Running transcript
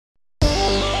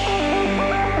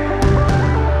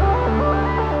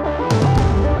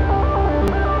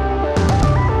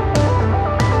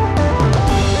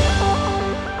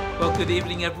Good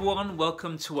evening, everyone.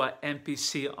 Welcome to our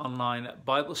MPC online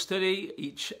Bible study.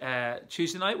 Each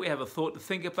Tuesday night we have a thought to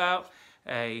think about,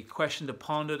 a question to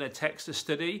ponder, and a text to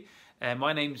study.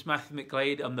 My name is Matthew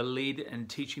McGlade. I'm the lead and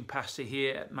teaching pastor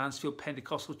here at Mansfield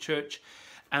Pentecostal Church,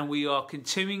 and we are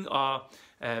continuing our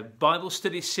Bible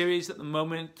study series at the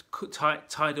moment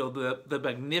titled The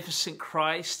Magnificent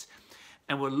Christ,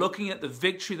 and we're looking at the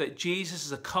victory that Jesus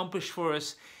has accomplished for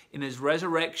us in his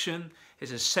resurrection,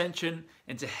 his ascension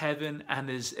into heaven, and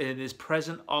in his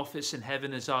present office in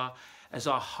heaven as our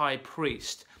high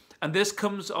priest. And this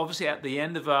comes obviously at the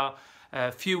end of our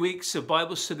few weeks of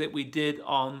Bible study that we did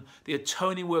on the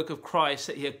atoning work of Christ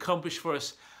that he accomplished for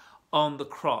us on the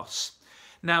cross.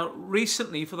 Now,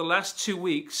 recently, for the last 2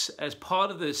 weeks, as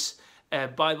part of this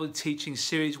Bible teaching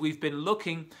series, we've been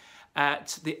looking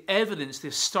at the evidence, the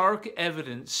historic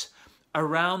evidence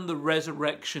around the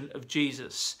resurrection of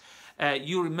Jesus.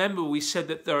 You remember we said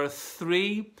that there are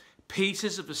 3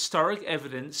 pieces of historic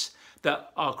evidence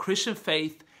that our Christian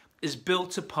faith is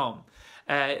built upon.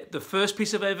 The first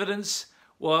piece of evidence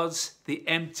was the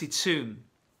empty tomb.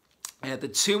 The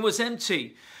tomb was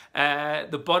empty.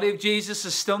 The body of Jesus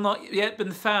has still not yet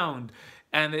been found,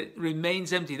 and it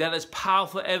remains empty. That is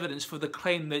powerful evidence for the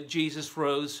claim that Jesus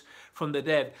rose from the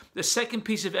dead. The second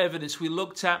piece of evidence we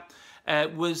looked at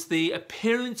was the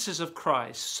appearances of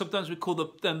Christ. Sometimes we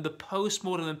call them the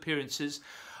post-mortem appearances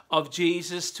of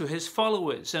Jesus to his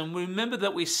followers. And remember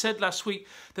that we said last week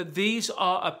that these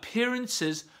are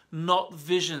appearances, not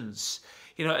visions.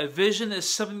 You know, a vision is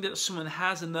something that someone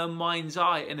has in their mind's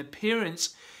eye. An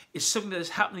appearance is something that is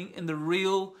happening in the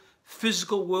real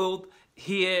physical world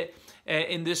here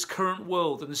in this current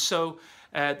world. And so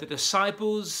the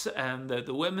disciples and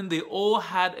the women, they all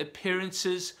had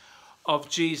appearances of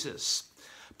Jesus.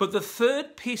 But the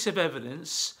third piece of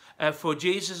evidence for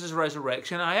Jesus'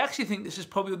 resurrection, I actually think this is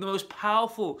probably the most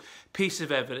powerful piece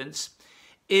of evidence,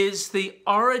 is the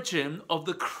origin of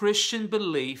the Christian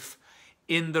belief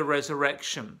in the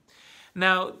resurrection.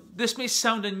 Now, this may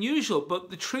sound unusual, but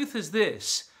the truth is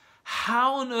this: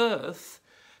 how on earth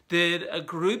did a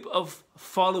group of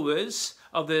followers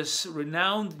of this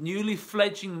renowned, newly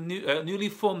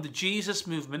formed Jesus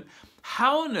movement,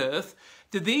 how on earth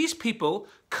did these people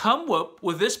come up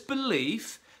with this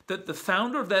belief that the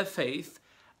founder of their faith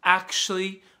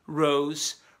actually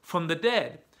rose from the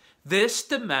dead? This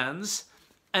demands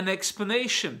an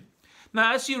explanation.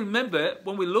 Now, as you remember,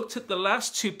 when we looked at the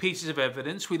last 2 pieces of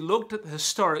evidence, we looked at the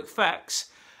historic facts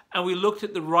and we looked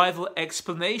at the rival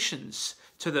explanations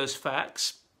to those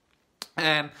facts,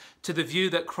 to the view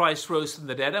that Christ rose from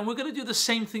the dead. And we're going to do the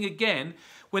same thing again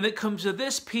when it comes to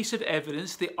this piece of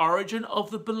evidence, the origin of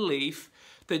the belief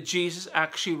that Jesus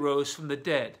actually rose from the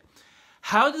dead.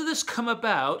 How did this come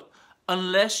about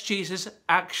unless Jesus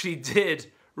actually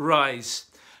did rise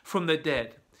from the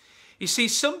dead? You see,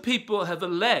 some people have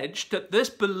alleged that this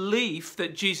belief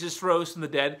that Jesus rose from the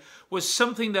dead was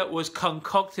something that was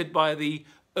concocted by the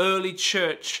early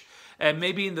church,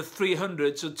 maybe in the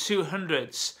 300s or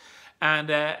 200s, and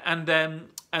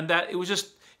that it was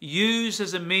just used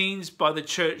as a means by the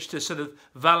church to sort of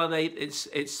validate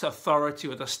its authority,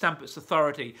 or to stamp its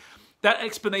authority. That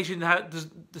explanation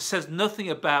says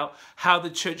nothing about how the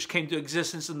church came to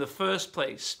existence in the first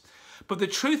place. But the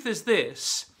truth is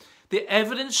this: the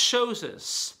evidence shows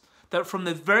us that from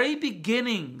the very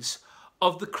beginnings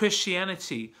of the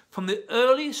Christianity, from the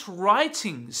earliest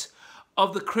writings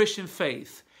of the Christian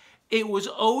faith, it was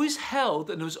always held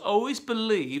and it was always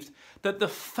believed that the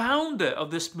founder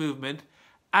of this movement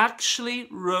actually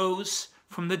rose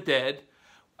from the dead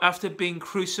after being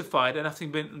crucified and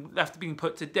after being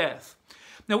put to death.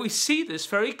 Now, we see this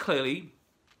very clearly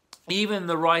even in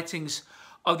the writings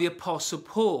of the Apostle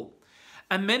Paul.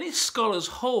 And many scholars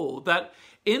hold that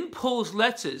in Paul's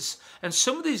letters, and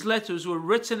some of these letters were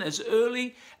written as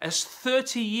early as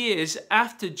 30 years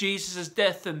after Jesus'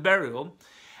 death and burial,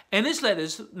 in his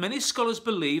letters, many scholars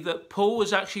believe that Paul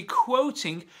was actually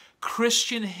quoting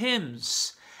Christian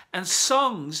hymns and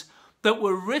songs that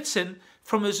were written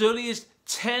from as early as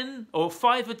 10 or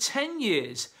 5 or 10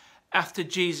 years after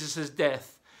Jesus'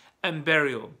 death and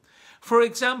burial. For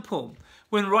example,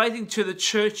 when writing to the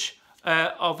church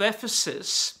of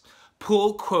Ephesus,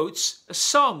 Paul quotes a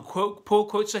song, Paul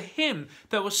quotes a hymn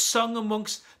that was sung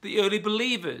amongst the early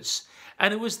believers.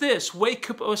 And it was this: "Wake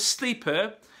up, O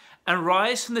sleeper, and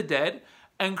rise from the dead,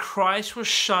 and Christ will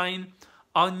shine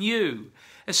on you."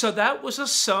 And so that was a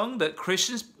song that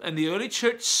Christians and the early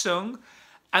church sung,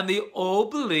 and they all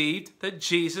believed that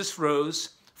Jesus rose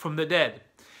from the dead.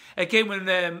 Again, when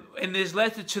in his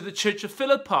letter to the church of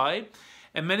Philippi,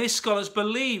 and many scholars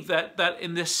believe that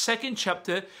in this second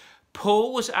chapter,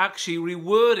 Paul was actually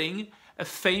rewording a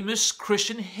famous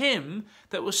Christian hymn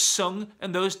that was sung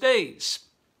in those days,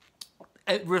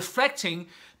 reflecting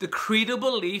the creedal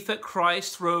belief that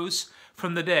Christ rose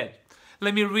from the dead.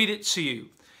 Let me read it to you.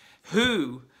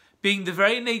 Who, being the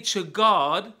very nature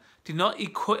God, did not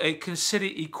consider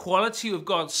equality with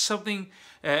God something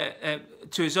to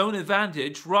his own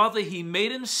advantage. Rather, he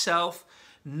made himself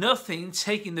nothing,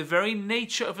 taking the very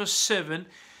nature of a servant,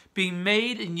 being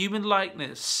made in human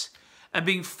likeness, and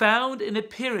being found in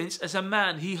appearance as a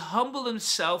man, he humbled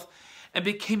himself and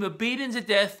became obedient to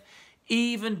death,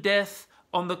 even death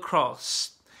on the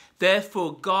cross.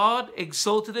 Therefore God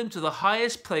exalted him to the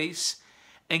highest place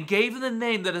and gave him the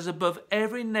name that is above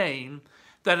every name,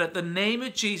 that at the name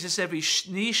of Jesus every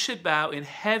knee should bow in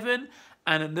heaven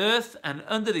and on earth and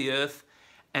under the earth,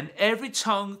 and every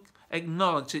tongue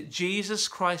acknowledge that Jesus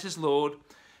Christ is Lord,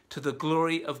 to the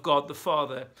glory of God the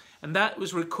Father. And that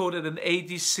was recorded in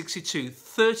AD 62,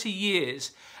 30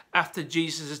 years after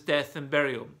Jesus' death and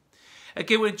burial.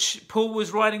 Again, when Paul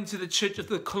was writing to the church of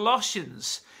the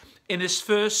Colossians in his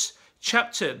first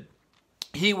chapter,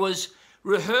 he was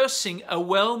rehearsing a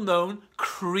well-known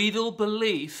creedal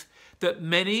belief that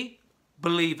many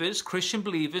believers, Christian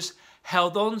believers,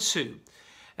 held on to.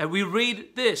 And we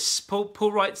read this,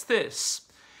 Paul writes this,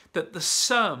 that the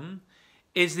Son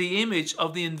is the image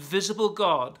of the invisible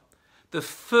God, the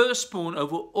firstborn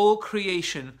over all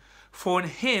creation. For in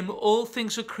him all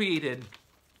things were created,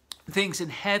 things in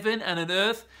heaven and on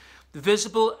earth,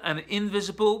 visible and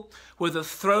invisible, whether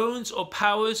thrones or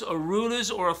powers or rulers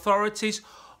or authorities,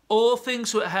 all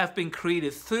things have been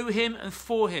created through him and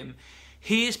for him.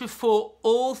 He is before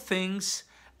all things,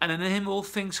 and in him all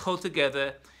things hold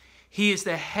together. He is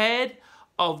the head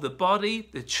of the body,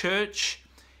 the church.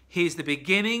 He is the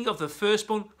beginning of the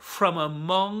firstborn from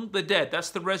among the dead. That's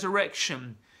the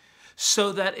resurrection.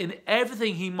 So that in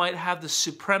everything he might have the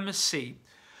supremacy.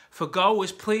 For God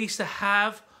was pleased to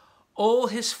have all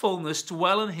his fullness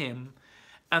dwell in him,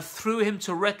 and through him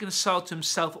to reconcile to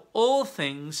himself all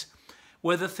things,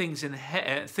 whether things in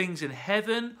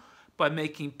heaven, by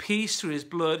making peace through his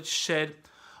blood shed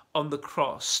on the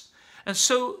cross. And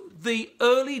so the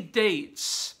early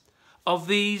dates of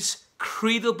these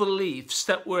creedal beliefs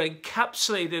that were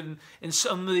encapsulated in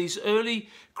some of these early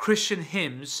Christian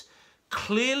hymns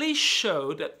clearly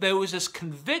showed that there was this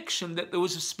conviction, that there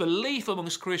was this belief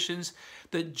amongst Christians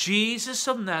that Jesus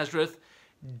of Nazareth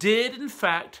did in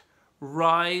fact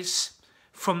rise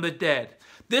from the dead.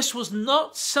 This was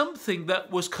not something that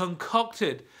was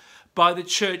concocted by the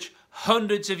church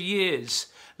hundreds of years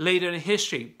later in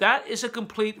history. That is a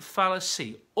complete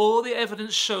fallacy. All the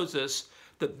evidence shows us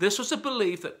that this was a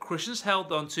belief that Christians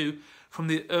held on to from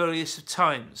the earliest of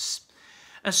times.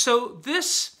 And so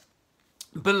this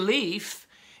belief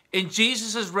in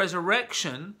Jesus'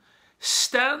 resurrection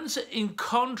stands in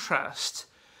contrast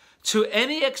to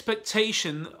any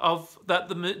expectation of that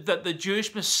the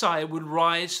Jewish Messiah would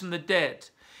rise from the dead.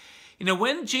 You know,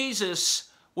 when Jesus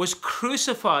was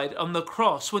crucified on the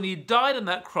cross, when he died on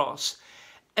that cross,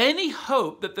 any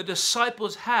hope that the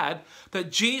disciples had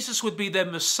that Jesus would be their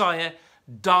Messiah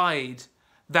died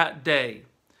that day.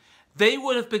 They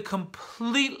would have been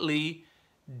completely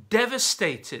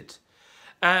devastated.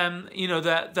 You know,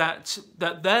 that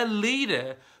their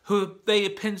leader, who they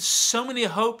had pinned so many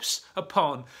hopes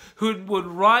upon, who would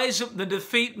rise up and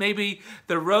defeat maybe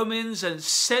the Romans and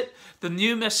set the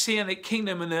new Messianic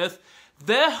kingdom on earth,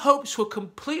 their hopes were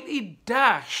completely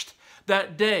dashed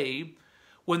that day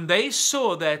when they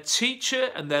saw their teacher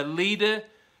and their leader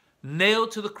nailed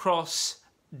to the cross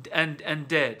and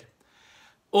dead.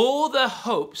 All their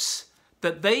hopes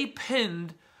that they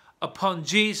pinned upon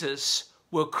Jesus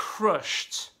were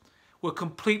crushed, were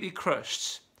completely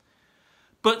crushed.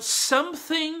 But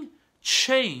something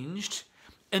changed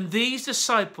in these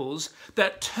disciples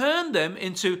that turned them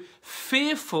into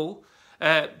fearful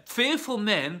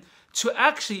men, to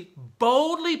actually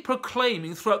boldly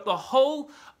proclaiming throughout the whole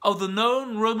of the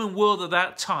known Roman world of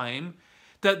that time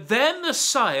that their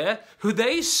Messiah, who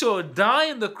they saw die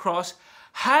on the cross,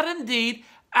 had indeed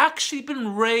actually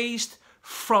been raised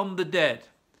from the dead.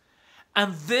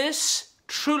 And this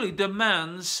truly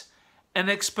demands an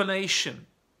explanation.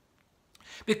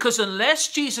 Because unless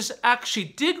Jesus actually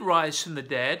did rise from the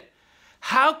dead,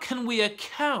 how can we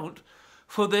account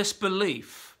for this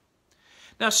belief?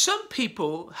 Now, some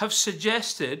people have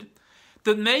suggested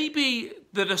that maybe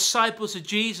the disciples of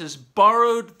Jesus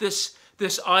borrowed this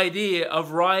idea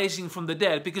of rising from the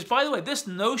dead. Because, by the way, this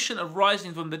notion of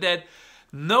rising from the dead,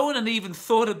 no one had even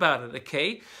thought about it,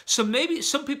 okay? So maybe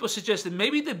some people suggested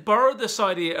maybe they borrowed this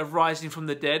idea of rising from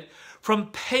the dead from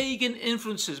pagan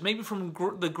influences, maybe from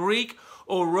the Greek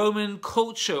or Roman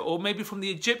culture, or maybe from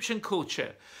the Egyptian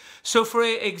culture. So for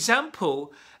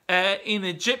example, in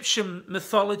Egyptian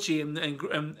mythology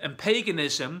and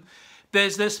paganism,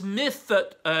 there's this myth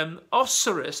that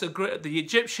Osiris, the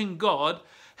Egyptian god,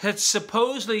 had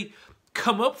supposedly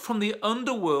come up from the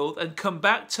underworld and come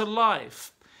back to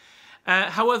life.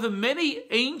 However, many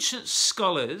ancient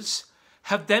scholars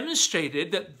have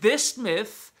demonstrated that this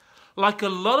myth, like a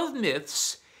lot of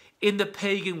myths in the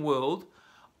pagan world,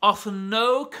 offer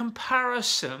no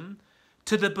comparison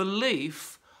to the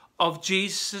belief of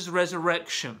Jesus'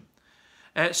 resurrection.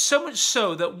 So much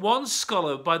so that one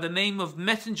scholar by the name of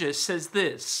Messenger says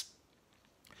this: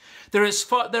 there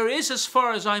is, as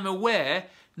far as I'm aware,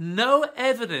 no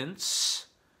evidence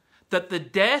that the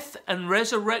death and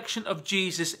resurrection of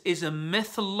Jesus is a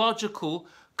mythological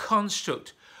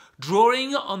construct,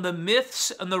 drawing on the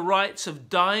myths and the rites of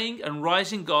dying and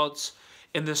rising gods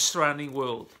in the surrounding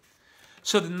world.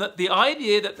 So the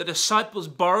idea that the disciples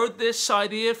borrowed this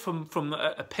idea from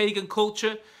a pagan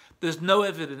culture, there's no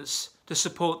evidence to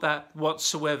support that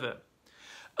whatsoever.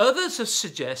 Others have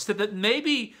suggested that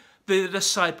maybe the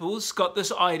disciples got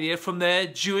this idea from their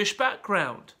Jewish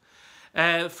background,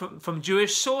 from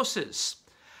Jewish sources.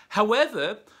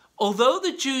 However, although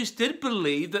the Jews did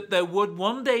believe that there would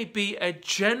one day be a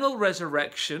general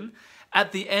resurrection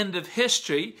at the end of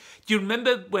history, do you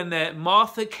remember when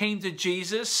Martha came to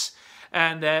Jesus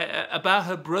and about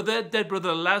her brother, dead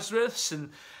brother Lazarus,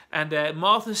 and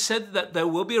Martha said that there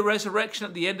will be a resurrection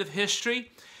at the end of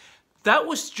history? That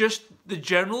was just the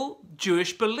general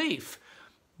Jewish belief.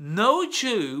 No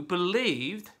Jew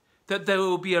believed that there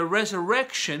will be a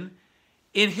resurrection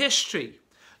in history,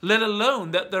 let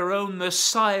alone that their own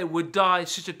Messiah would die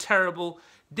such a terrible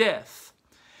death.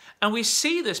 And we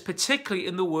see this particularly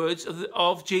in the words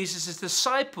of Jesus'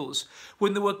 disciples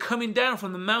when they were coming down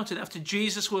from the mountain after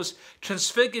Jesus was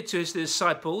transfigured to his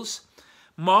disciples.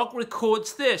 Mark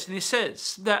records this, and he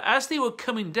says that as they were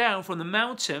coming down from the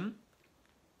mountain,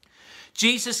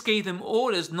 Jesus gave them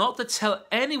orders not to tell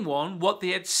anyone what they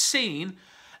had seen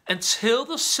until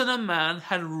the Son of Man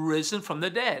had risen from the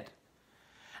dead.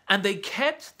 And they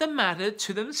kept the matter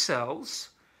to themselves,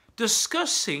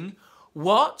 discussing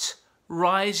what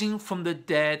rising from the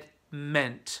dead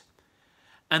meant.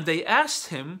 And they asked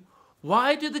him,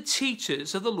 why do the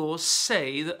teachers of the law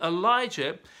say that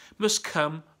Elijah must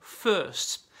come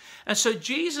first? And so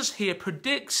Jesus here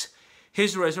predicts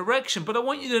his resurrection. But I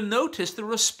want you to notice the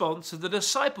response of the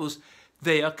disciples.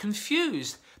 They are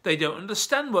confused. They don't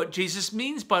understand what Jesus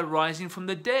means by rising from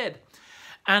the dead.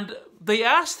 And they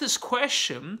ask this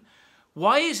question,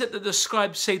 why is it that the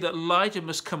scribes say that Elijah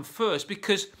must come first?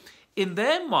 Because in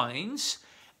their minds,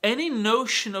 any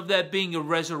notion of there being a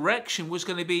resurrection was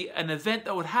going to be an event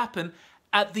that would happen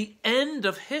at the end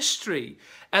of history,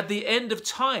 at the end of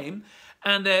time.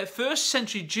 And first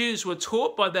century Jews were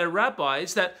taught by their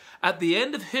rabbis that at the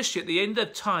end of history, at the end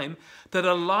of time, that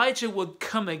Elijah would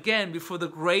come again before the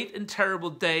great and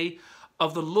terrible day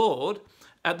of the Lord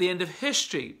at the end of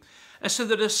history. And so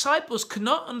the disciples could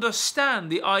not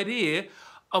understand the idea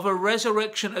of a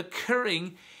resurrection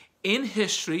occurring in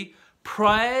history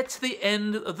prior to the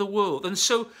end of the world. And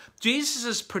so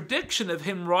Jesus' prediction of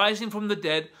him rising from the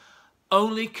dead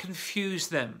only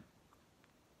confused them.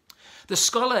 The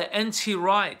scholar N.T.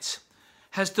 Wright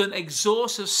has done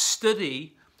exhaustive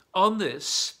study on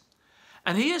this,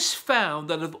 and he has found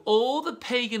that of all the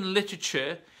pagan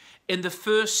literature in the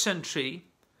first century,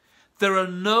 there are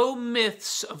no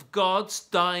myths of gods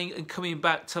dying and coming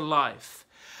back to life.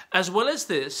 As well as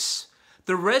this,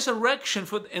 the resurrection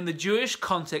in the Jewish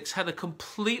context had a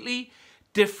completely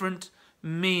different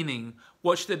meaning,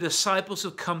 which the disciples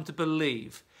have come to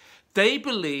believe. They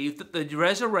believed that the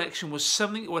resurrection was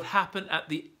something that would happen at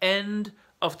the end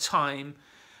of time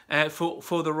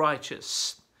for the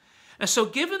righteous. And so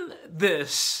given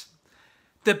this,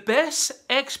 the best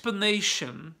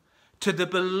explanation to the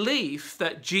belief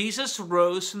that Jesus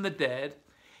rose from the dead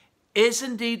is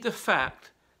indeed the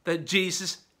fact that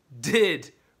Jesus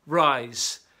did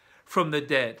rise from the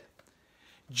dead.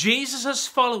 Jesus'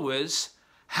 followers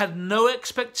had no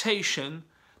expectation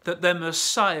that their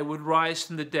Messiah would rise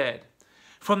from the dead.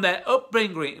 From their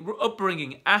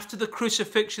upbringing after the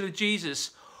crucifixion of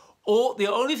Jesus, the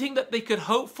only thing that they could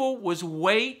hope for was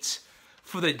wait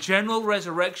for the general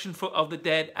resurrection of the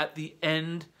dead at the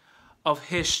end of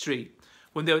history,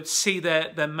 when they would see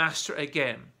their master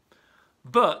again.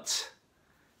 But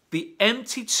the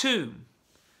empty tomb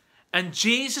and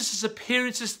Jesus'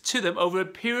 appearances to them over a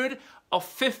period of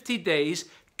 50 days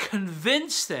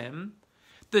convinced them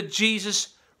that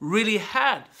Jesus really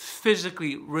had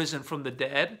physically risen from the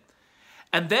dead,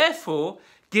 and therefore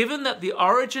Given that the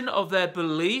origin of their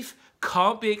belief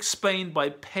can't be explained by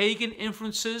pagan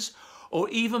influences or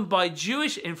even by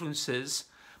Jewish influences,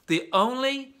 the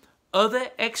only other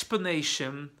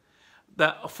explanation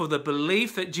for the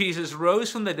belief that Jesus rose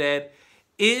from the dead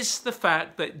is the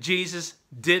fact that Jesus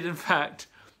did in fact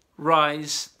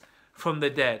rise from the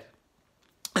dead.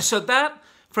 So that,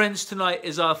 friends, tonight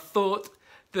is our thought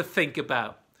to think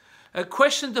about. A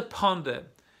question to ponder.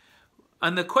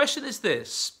 And the question is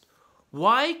this: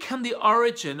 why can the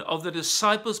origin of the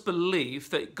disciples' belief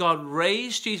that God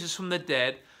raised Jesus from the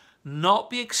dead not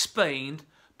be explained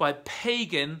by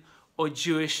pagan or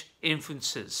Jewish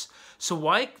influences? So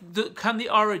why can the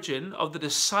origin of the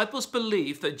disciples'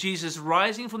 belief that Jesus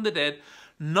rising from the dead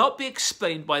not be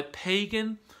explained by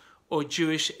pagan or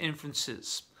Jewish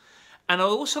influences? And I'd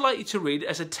also like you to read,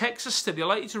 as a text of study, I'd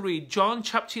like you to read John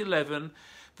chapter 11,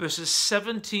 verses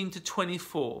 17 to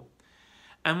 24.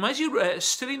 And as you're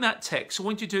studying that text, I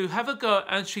want you to have a go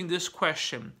at answering this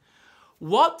question.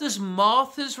 What does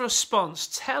Martha's response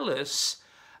tell us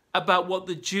about what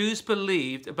the Jews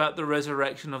believed about the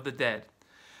resurrection of the dead?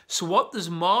 So what does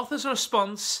Martha's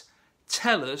response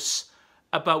tell us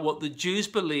about what the Jews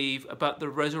believe about the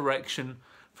resurrection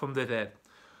from the dead?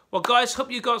 Well, guys, hope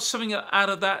you got something out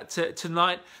of that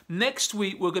tonight. Next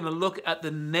week, we're going to look at the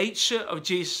nature of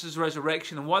Jesus'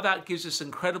 resurrection and why that gives us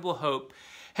incredible hope.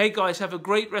 Hey, guys, have a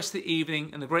great rest of the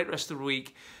evening and a great rest of the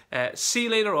week. See you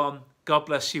later on. God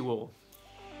bless you all.